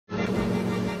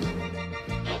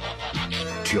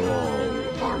that you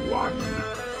all are one.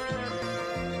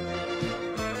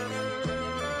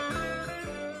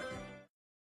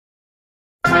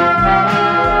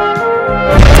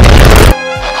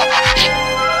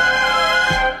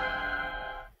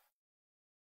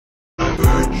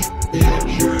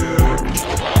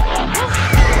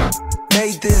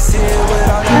 This here with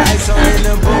all the lights on in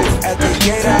the booth at the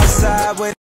gate outside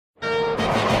with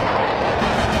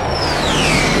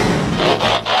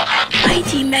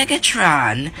Mighty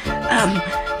Megatron,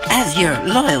 as your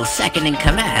loyal second in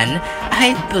command,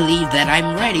 I believe that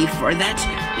I'm ready for that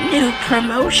new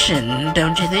promotion,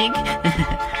 don't you think?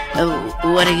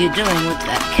 What are you doing with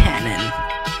that cannon?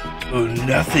 Oh,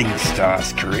 nothing,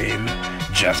 Starscream.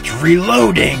 Just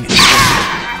reloading!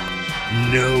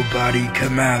 Nobody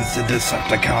commands the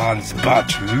Decepticons but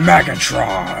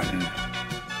Megatron!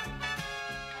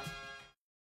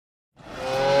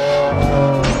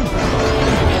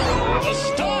 The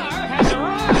star has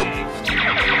arrived!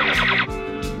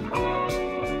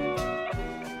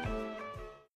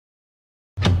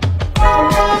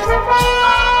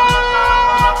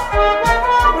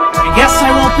 I guess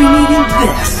I won't be needing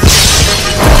this!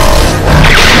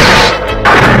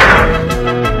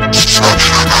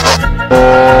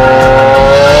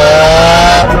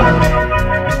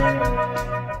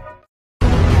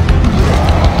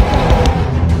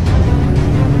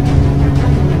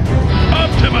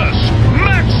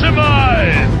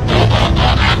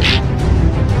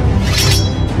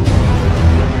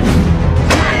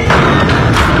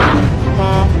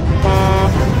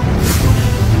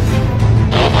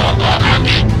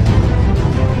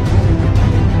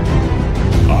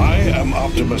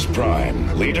 Optimus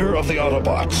Prime, leader of the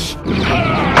Autobots.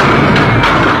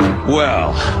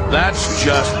 Well, that's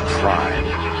just Prime.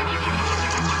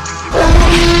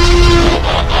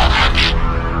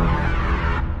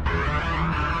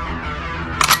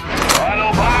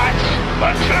 Autobots,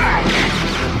 attack!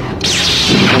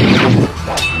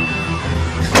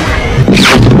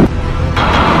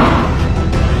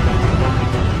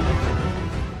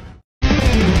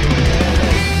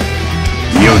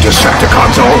 You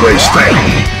Decepticons always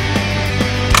fail!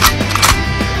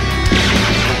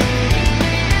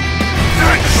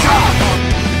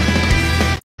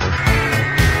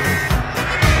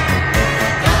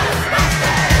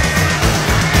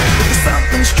 There's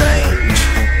something strange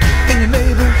in your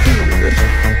neighborhood.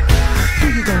 Who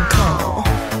you gonna call?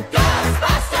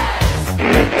 Ghostbusters!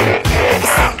 There's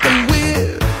something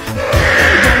weird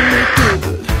that don't look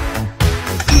good.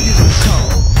 Who you gonna call?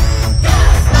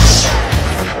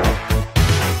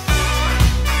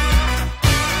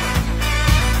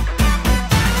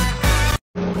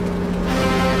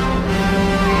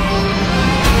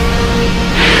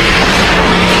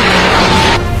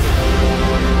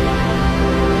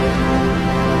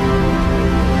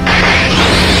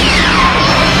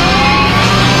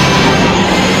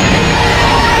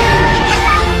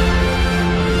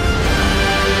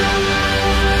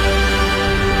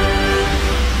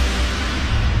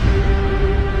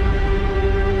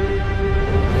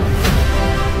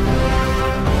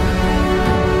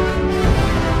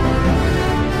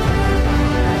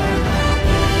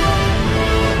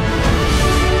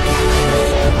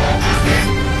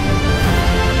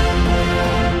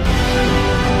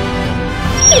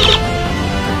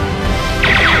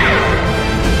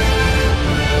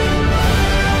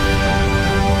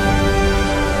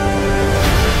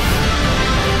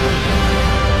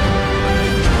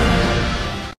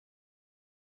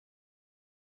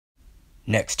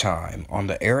 Next time on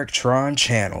the EricTron's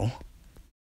channel.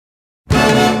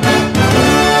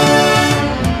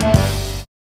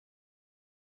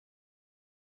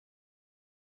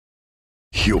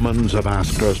 Humans have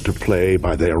asked us to play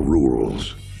by their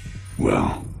rules.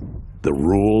 Well, the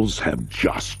rules have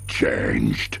just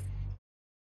changed.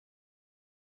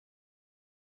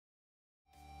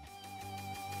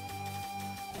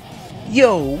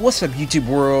 Yo, what's up YouTube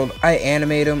world? I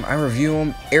animate them, I review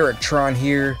them, EricTron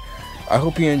here. I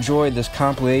hope you enjoyed this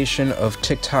compilation of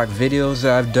TikTok videos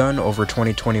that I've done over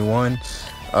 2021.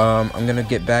 I'm gonna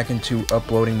get back into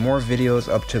uploading more videos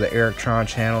up to the EricTron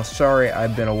channel. Sorry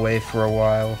I've been away for a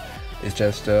while. It's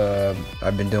just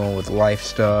I've been dealing with life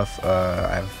stuff.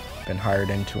 I've been hired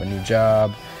into a new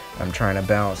job. I'm trying to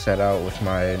balance that out with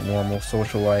my normal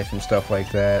social life and stuff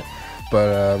like that.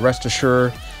 But rest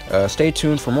assured, stay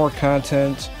tuned for more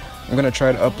content. I'm going to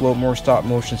try to upload more stop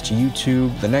motions to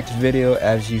YouTube. The next video,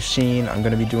 as you've seen, I'm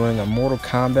going to be doing a Mortal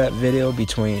Kombat video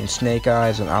between Snake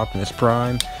Eyes and Optimus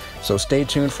Prime. So stay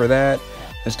tuned for that.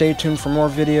 And stay tuned for more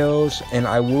videos. And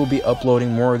I will be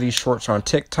uploading more of these shorts on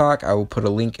TikTok. I will put a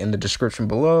link in the description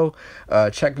below.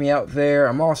 Check me out there.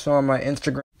 I'm also on my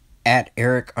Instagram. at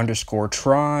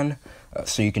Eric_Tron.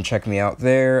 So you can check me out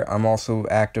there. I'm also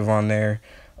active on there.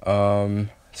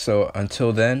 So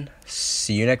until then,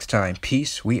 see you next time.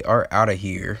 Peace. We are out of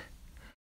here.